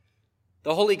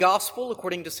The Holy Gospel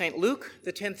according to St. Luke,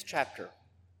 the 10th chapter.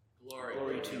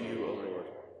 Glory to you, O Lord.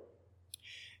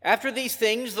 After these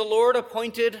things, the Lord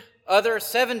appointed other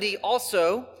 70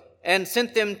 also, and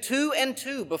sent them 2 and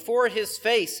 2 before his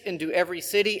face into every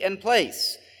city and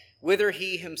place, whither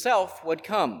he himself would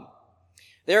come.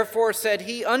 Therefore said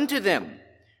he unto them,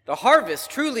 The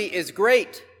harvest truly is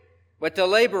great, but the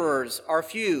laborers are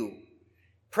few.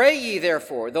 Pray ye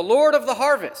therefore the Lord of the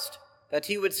harvest, that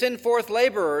he would send forth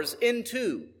laborers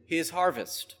into his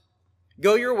harvest.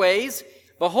 Go your ways,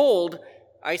 behold,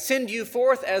 I send you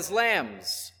forth as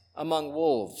lambs among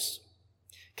wolves.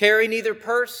 Carry neither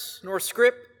purse, nor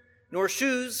scrip, nor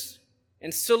shoes,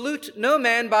 and salute no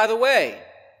man by the way.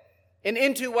 And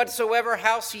into whatsoever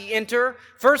house ye enter,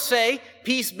 first say,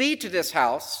 Peace be to this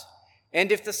house.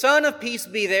 And if the Son of Peace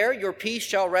be there, your peace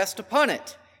shall rest upon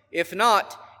it. If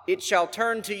not, it shall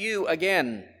turn to you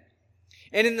again.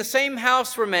 And in the same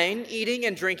house remain, eating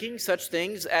and drinking such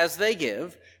things as they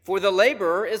give, for the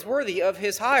laborer is worthy of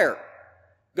his hire.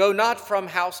 Go not from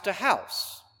house to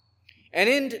house. And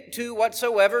into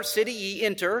whatsoever city ye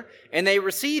enter, and they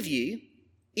receive ye,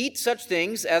 eat such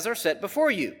things as are set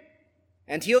before you.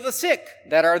 And heal the sick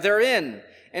that are therein,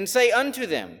 and say unto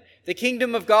them, The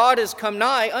kingdom of God is come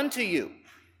nigh unto you.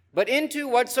 But into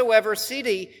whatsoever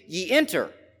city ye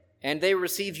enter, and they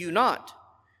receive you not,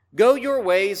 go your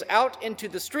ways out into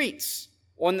the streets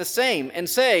on the same, and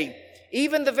say,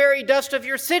 Even the very dust of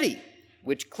your city,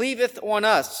 which cleaveth on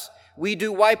us, we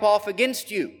do wipe off against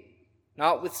you.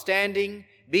 Notwithstanding,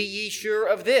 be ye sure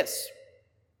of this,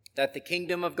 that the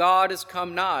kingdom of God is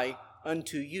come nigh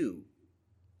unto you.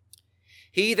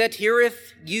 He that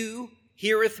heareth you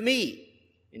heareth me,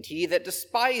 and he that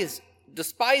despiseth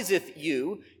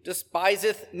you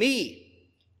despiseth me,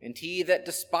 and he that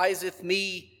despiseth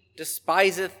me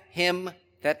despiseth him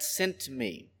that sent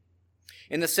me.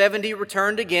 And the 70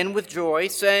 returned again with joy,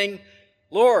 saying,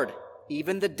 Lord,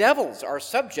 even the devils are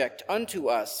subject unto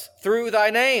us through thy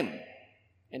name.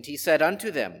 And he said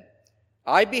unto them,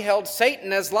 I beheld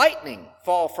Satan as lightning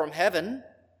fall from heaven.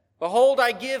 Behold,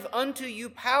 I give unto you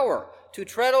power to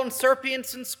tread on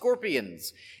serpents and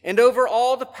scorpions, and over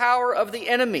all the power of the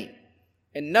enemy,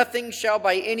 and nothing shall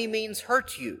by any means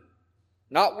hurt you.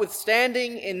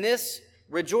 Notwithstanding in this,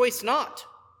 rejoice not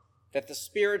that the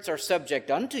spirits are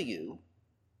subject unto you,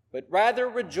 but rather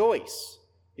rejoice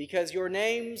because your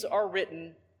names are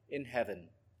written in heaven.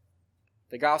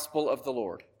 The Gospel of the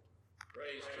Lord.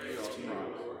 Praise to you,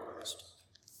 Lord Christ.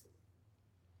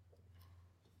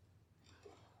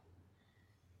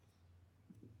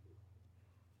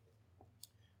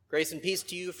 Grace and peace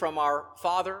to you from our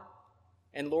Father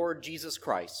and Lord Jesus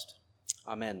Christ.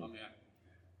 Amen. Amen.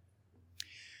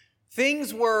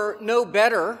 Things were no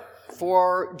better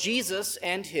for Jesus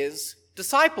and his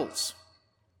disciples.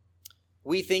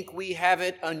 We think we have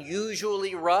it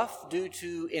unusually rough due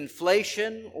to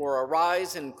inflation or a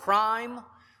rise in crime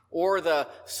or the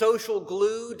social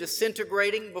glue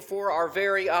disintegrating before our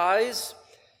very eyes.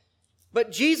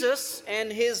 But Jesus and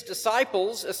his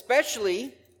disciples,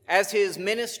 especially as his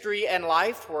ministry and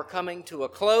life were coming to a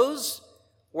close,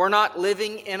 were not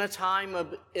living in a time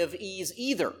of ease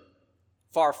either.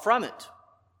 Far from it.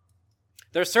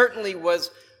 There certainly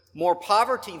was more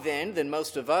poverty then than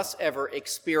most of us ever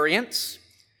experience.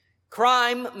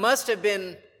 Crime must have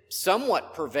been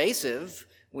somewhat pervasive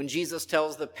when Jesus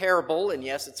tells the parable, and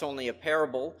yes, it's only a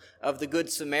parable, of the Good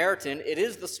Samaritan. It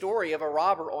is the story of a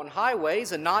robber on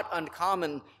highways, a not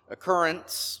uncommon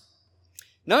occurrence.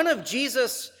 None of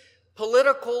Jesus'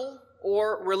 political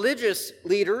or religious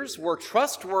leaders were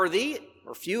trustworthy,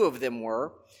 or few of them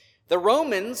were. The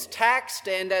Romans taxed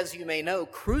and, as you may know,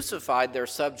 crucified their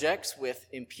subjects with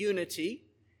impunity.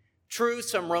 True,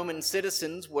 some Roman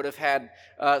citizens would have had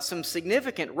some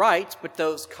significant rights, but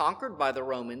those conquered by the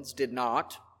Romans did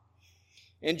not.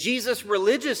 And Jesus'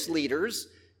 religious leaders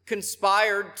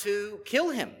conspired to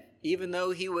kill him, even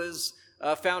though he was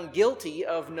found guilty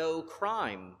of no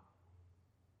crime.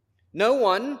 No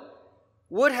one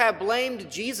would have blamed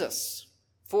Jesus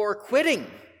for quitting,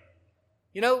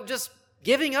 just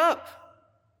giving up.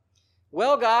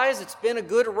 Well, guys, it's been a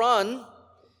good run.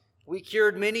 We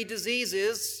cured many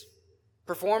diseases,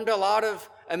 performed a lot of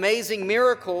amazing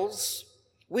miracles.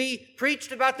 We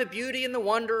preached about the beauty and the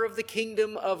wonder of the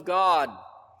kingdom of God.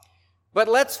 But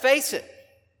let's face it,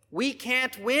 we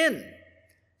can't win.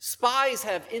 Spies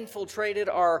have infiltrated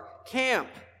our camp.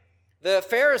 The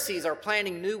Pharisees are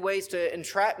planning new ways to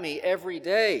entrap me every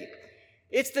day.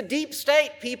 It's the deep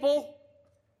state, people.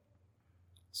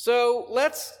 So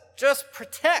let's just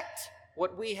protect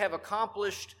what we have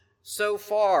accomplished so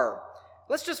far.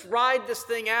 Let's just ride this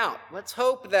thing out. Let's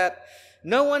hope that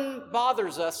no one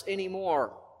bothers us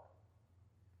anymore.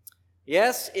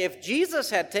 Yes, if Jesus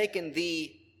had taken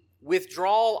the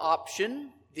withdrawal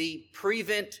option, the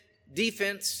prevent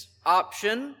defense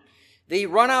option, the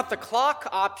run out the clock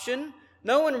option,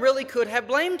 no one really could have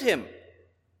blamed him.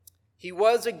 He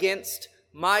was against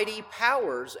mighty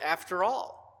powers after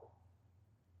all.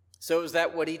 So is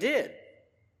that what he did?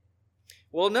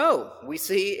 Well, no. We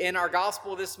see in our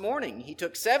gospel this morning, he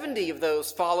took 70 of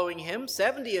those following him,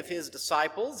 70 of his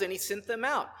disciples, and he sent them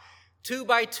out 2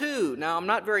 by 2. Now, I'm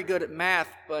not very good at math,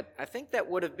 but I think that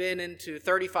would have been into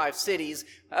 35 cities,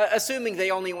 assuming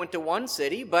they only went to one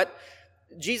city. But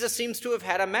Jesus seems to have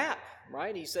had a map,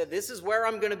 right? He said, this is where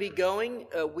I'm going to be going.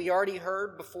 We already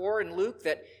heard before in Luke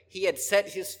that he had set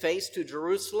his face to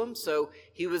Jerusalem, so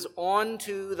he was on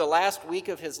to the last week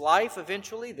of his life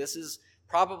eventually. This is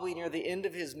probably near the end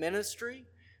of his ministry.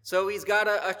 So he's got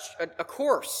a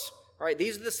course. All right,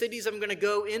 these are the cities I'm going to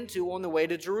go into on the way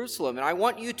to Jerusalem. And I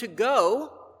want you to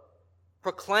go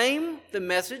proclaim the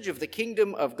message of the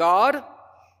kingdom of God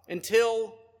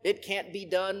until it can't be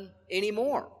done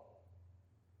anymore.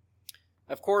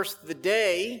 Of course, the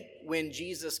day when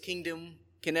Jesus' kingdom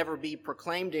can never be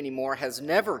proclaimed anymore has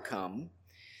never come,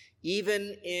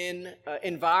 even in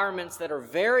environments that are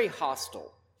very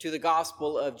hostile to the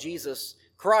gospel of Jesus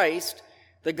Christ.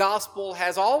 The gospel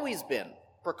has always been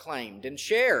proclaimed and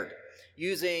shared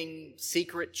using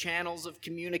secret channels of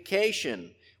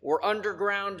communication or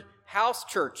underground house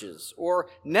churches or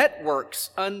networks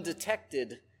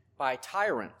undetected by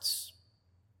tyrants.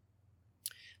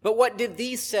 But what did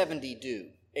these 70 do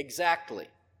exactly?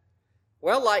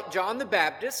 Well, like John the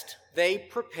Baptist, they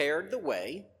prepared the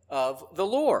way of the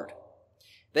Lord.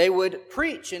 They would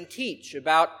preach and teach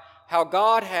about how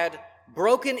God had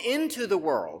broken into the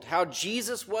world, how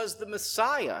Jesus was the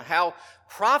Messiah, how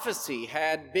prophecy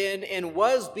had been and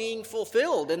was being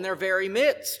fulfilled in their very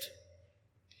midst.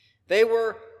 They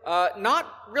were not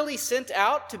really sent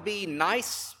out to be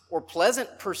nice or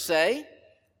pleasant per se.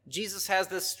 Jesus has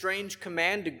this strange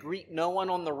command to greet no one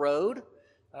on the road.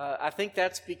 I think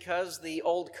that's because the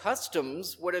old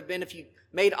customs would have been if you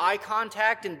made eye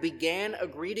contact and began a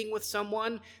greeting with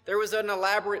someone, there was an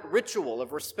elaborate ritual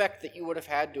of respect that you would have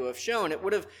had to have shown. It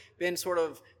would have been sort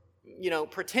of,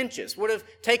 pretentious, would have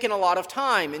taken a lot of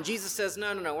time. And Jesus says,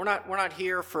 no, we're not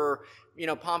here for,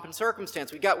 pomp and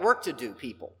circumstance. We got work to do,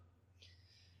 people.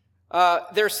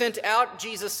 They're sent out,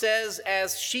 Jesus says,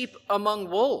 as sheep among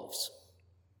wolves.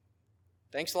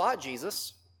 Thanks a lot,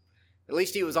 Jesus. At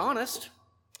least he was honest.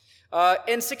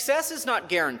 And success is not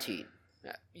guaranteed.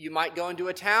 You might go into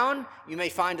a town, you may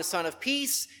find a son of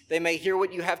peace, they may hear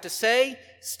what you have to say,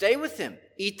 stay with them,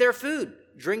 eat their food,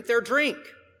 drink their drink.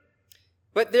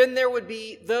 But then there would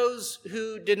be those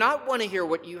who did not want to hear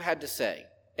what you had to say.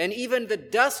 And even the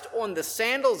dust on the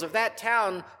sandals of that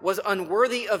town was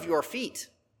unworthy of your feet.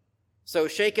 So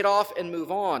shake it off and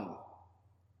move on.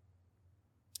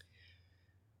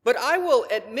 But I will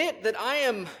admit that I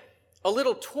am a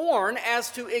little torn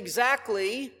as to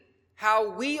exactly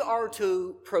how we are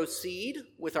to proceed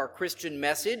with our Christian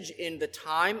message in the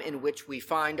time in which we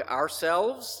find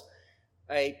ourselves,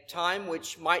 a time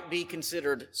which might be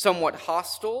considered somewhat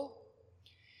hostile.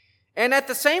 And at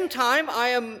the same time, I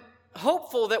am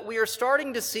hopeful that we are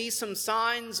starting to see some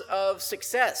signs of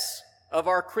success of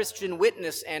our Christian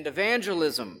witness and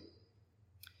evangelism.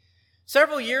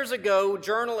 Several years ago,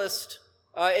 journalist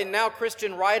and now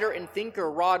Christian writer and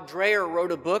thinker Rod Dreher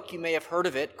wrote a book, you may have heard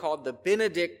of it, called The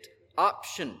Benedict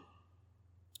Option.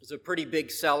 It was a pretty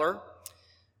big seller.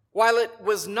 While it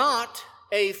was not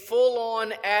a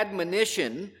full-on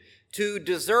admonition to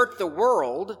desert the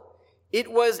world,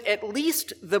 it was at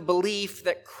least the belief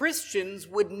that Christians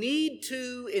would need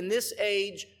to, in this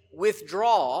age,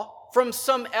 withdraw from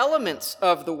some elements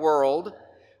of the world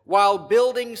while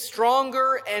building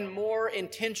stronger and more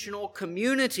intentional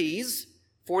communities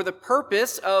for the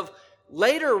purpose of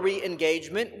later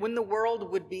re-engagement when the world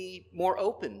would be more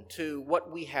open to what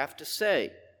we have to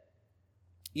say.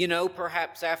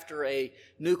 Perhaps after a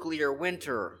nuclear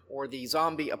winter or the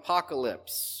zombie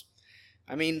apocalypse.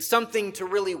 Something to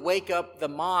really wake up the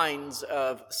minds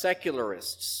of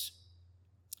secularists.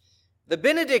 The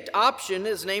Benedict Option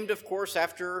is named, of course,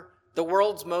 after the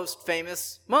world's most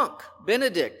famous monk,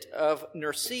 Benedict of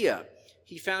Nursia.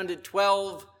 He founded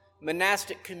 12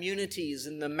 monastic communities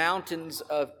in the mountains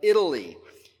of Italy.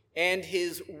 And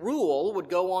his rule would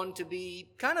go on to be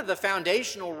kind of the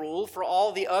foundational rule for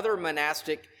all the other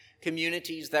monastic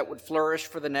communities that would flourish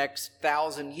for the next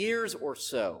 1,000 years or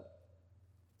so.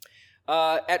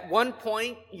 At one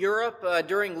point, Europe,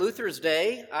 during Luther's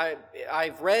day,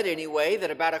 I've read anyway,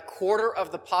 that about a quarter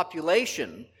of the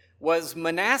population was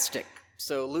monastic.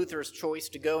 So Luther's choice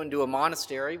to go into a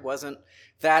monastery wasn't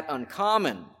that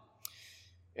uncommon.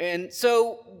 And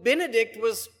so Benedict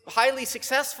was highly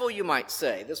successful, you might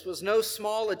say. This was no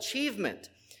small achievement.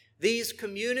 These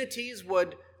communities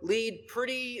would lead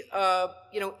pretty,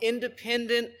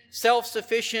 independent,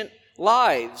 self-sufficient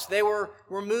lives. They were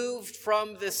removed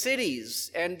from the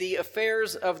cities and the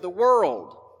affairs of the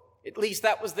world. At least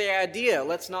that was the idea.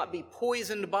 Let's not be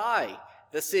poisoned by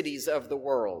the cities of the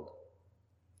world.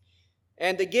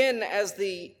 And again, as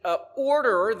the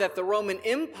order that the Roman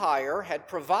Empire had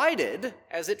provided,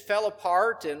 as it fell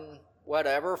apart in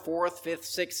 4th,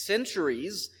 5th, 6th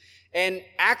centuries, and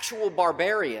actual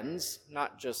barbarians,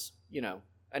 not just,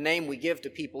 a name we give to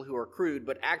people who are crude,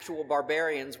 but actual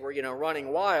barbarians were,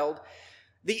 running wild,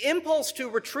 the impulse to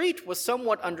retreat was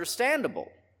somewhat understandable.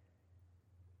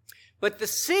 But the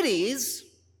cities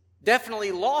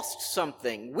definitely lost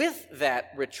something with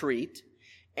that retreat,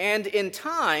 and in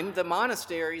time, the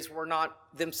monasteries were not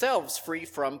themselves free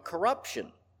from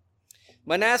corruption.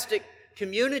 Monastic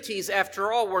communities,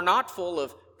 after all, were not full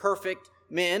of perfect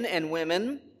men and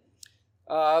women,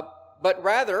 but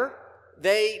rather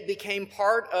they became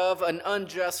part of an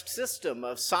unjust system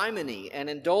of simony and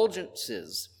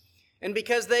indulgences. And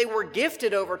because they were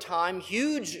gifted over time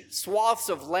huge swaths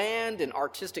of land and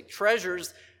artistic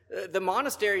treasures, the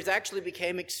monasteries actually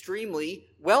became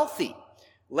extremely wealthy.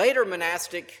 Later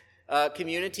monastic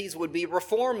communities would be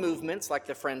reform movements like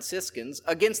the Franciscans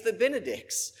against the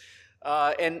Benedicts,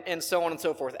 and so on and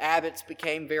so forth. Abbots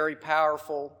became very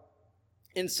powerful.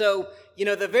 And so,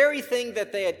 the very thing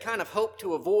that they had kind of hoped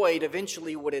to avoid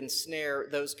eventually would ensnare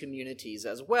those communities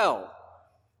as well,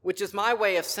 which is my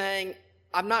way of saying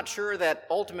I'm not sure that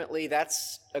ultimately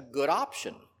that's a good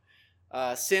option.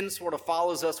 Sin sort of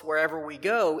follows us wherever we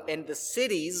go, and the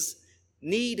cities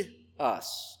need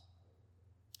us.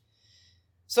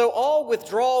 So all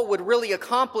withdrawal would really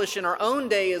accomplish in our own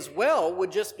day as well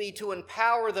would just be to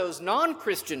empower those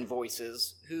non-Christian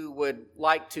voices who would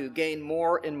like to gain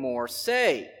more and more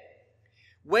say.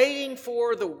 Waiting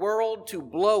for the world to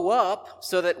blow up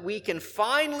so that we can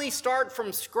finally start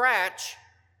from scratch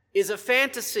is a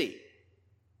fantasy,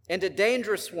 and a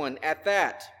dangerous one at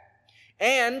that.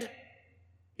 And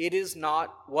it is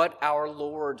not what our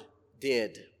Lord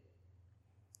did.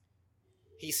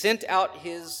 He sent out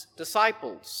his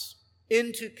disciples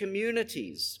into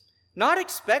communities, not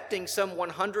expecting some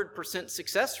 100%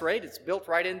 success rate. It's built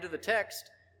right into the text.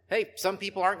 Hey, some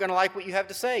people aren't going to like what you have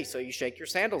to say, so you shake your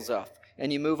sandals off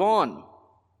and you move on.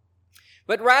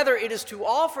 But rather, it is to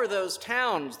offer those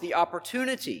towns the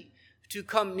opportunity to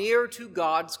come near to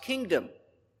God's kingdom.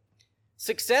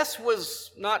 Success was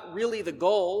not really the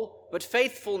goal, but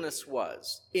faithfulness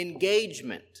was.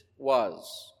 Engagement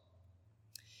was.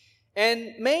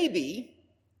 And maybe,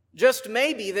 just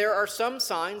maybe, there are some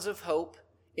signs of hope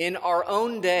in our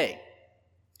own day.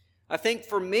 I think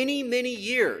for many, many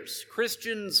years,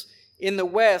 Christians in the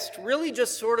West really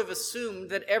just sort of assumed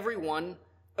that everyone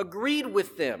agreed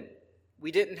with them.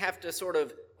 We didn't have to sort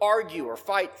of argue or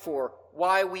fight for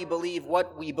why we believe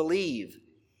what we believe.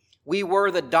 We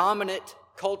were the dominant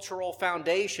cultural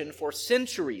foundation for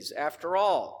centuries, after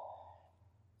all.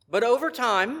 But over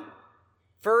time,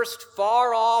 first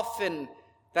far off in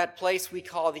that place we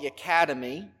call the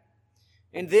academy,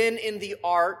 and then in the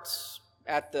arts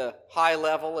at the high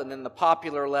level and then the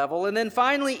popular level, and then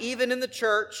finally even in the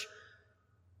church,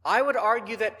 I would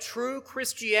argue that true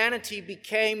Christianity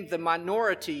became the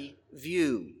minority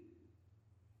view.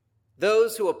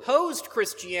 Those who opposed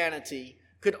Christianity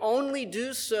could only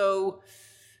do so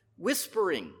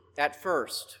whispering at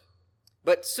first,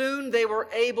 but soon they were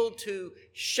able to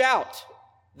shout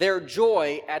their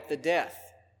joy at the death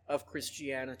of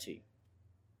Christianity.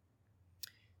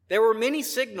 There were many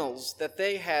signals that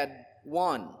they had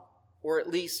won, or at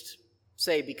least,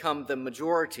 say, become the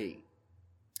majority.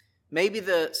 Maybe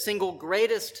the single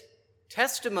greatest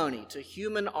testimony to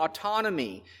human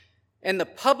autonomy and the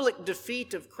public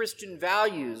defeat of Christian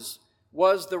values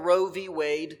was the Roe v.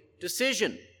 Wade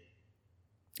decision.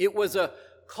 It was a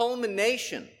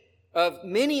culmination of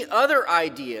many other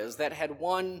ideas that had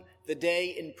won the day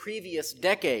in previous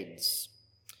decades.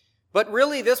 But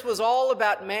really, this was all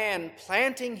about man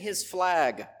planting his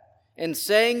flag and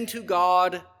saying to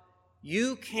God,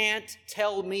 "You can't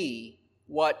tell me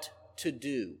what to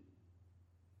do."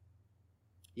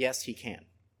 Yes, he can.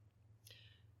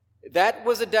 That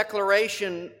was a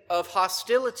declaration of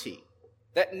hostility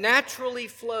that naturally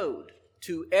flowed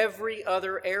to every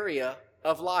other area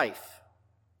of life.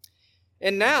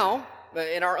 And now,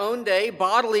 in our own day,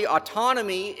 bodily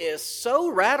autonomy is so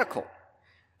radical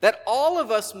that all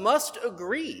of us must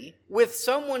agree with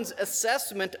someone's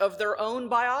assessment of their own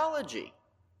biology.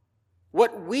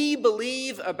 What we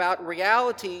believe about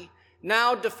reality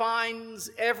now defines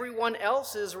everyone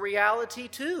else's reality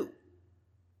too.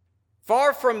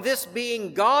 Far from this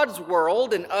being God's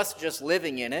world and us just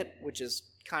living in it, which is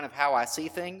kind of how I see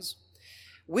things,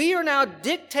 we are now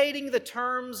dictating the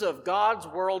terms of God's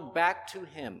world back to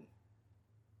Him.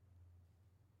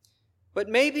 But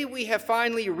maybe we have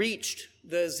finally reached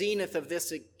the zenith of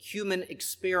this human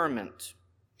experiment.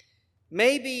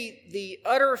 Maybe the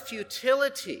utter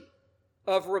futility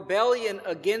of rebellion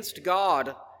against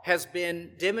God has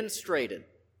been demonstrated.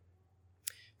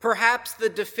 Perhaps the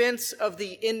defense of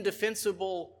the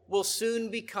indefensible will soon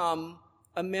become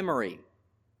a memory.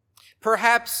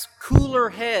 Perhaps cooler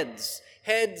heads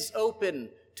open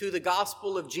to the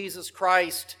gospel of Jesus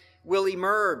Christ, will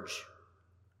emerge.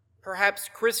 Perhaps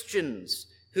Christians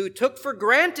who took for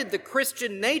granted the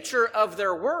Christian nature of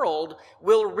their world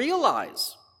will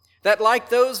realize that, like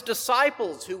those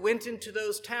disciples who went into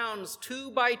those towns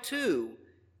 2 by 2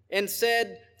 and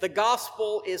said, "The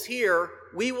gospel is here,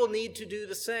 we will need to do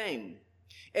the same."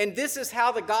 And this is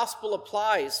how the gospel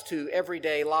applies to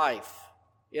everyday life.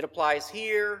 It applies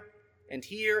here and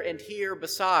here and here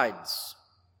besides.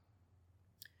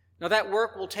 Now, that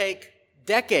work will take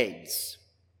decades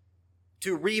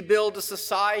to rebuild a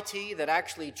society that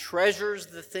actually treasures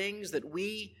the things that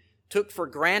we took for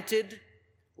granted: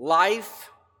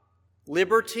 life,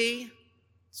 liberty.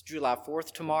 It's July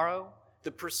 4th tomorrow.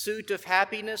 The pursuit of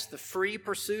happiness, the free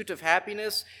pursuit of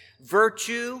happiness,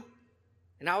 virtue,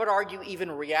 and I would argue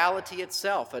even reality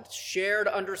itself, a shared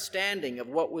understanding of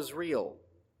what was real.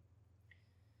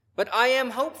 But I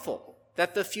am hopeful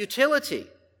that the futility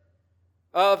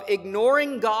of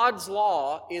ignoring God's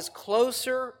law is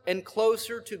closer and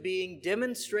closer to being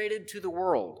demonstrated to the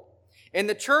world. And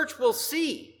the church will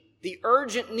see the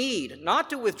urgent need not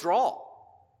to withdraw,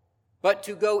 but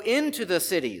to go into the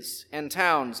cities and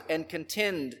towns and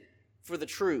contend for the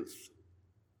truth.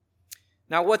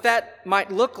 Now, what that might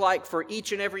look like for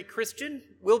each and every Christian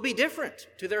will be different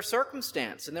to their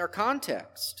circumstance and their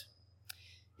context.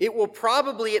 It will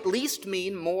probably at least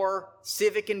mean more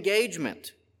civic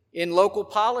engagement in local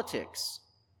politics,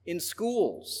 in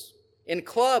schools, in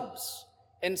clubs,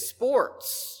 in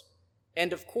sports,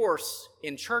 and of course,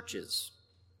 in churches.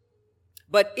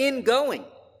 But in going,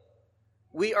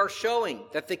 we are showing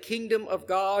that the kingdom of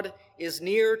God is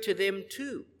near to them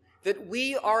too, that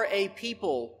we are a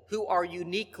people who are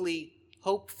uniquely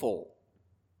hopeful,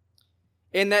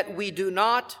 and that we do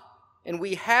not and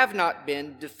we have not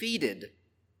been defeated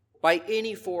by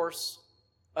any force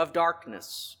of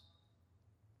darkness.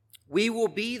 We will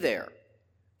be there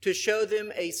to show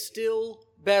them a still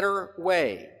better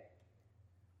way.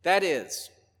 That is,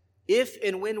 if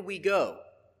and when we go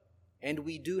and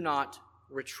we do not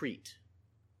retreat.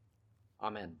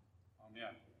 Amen.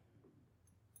 Amen.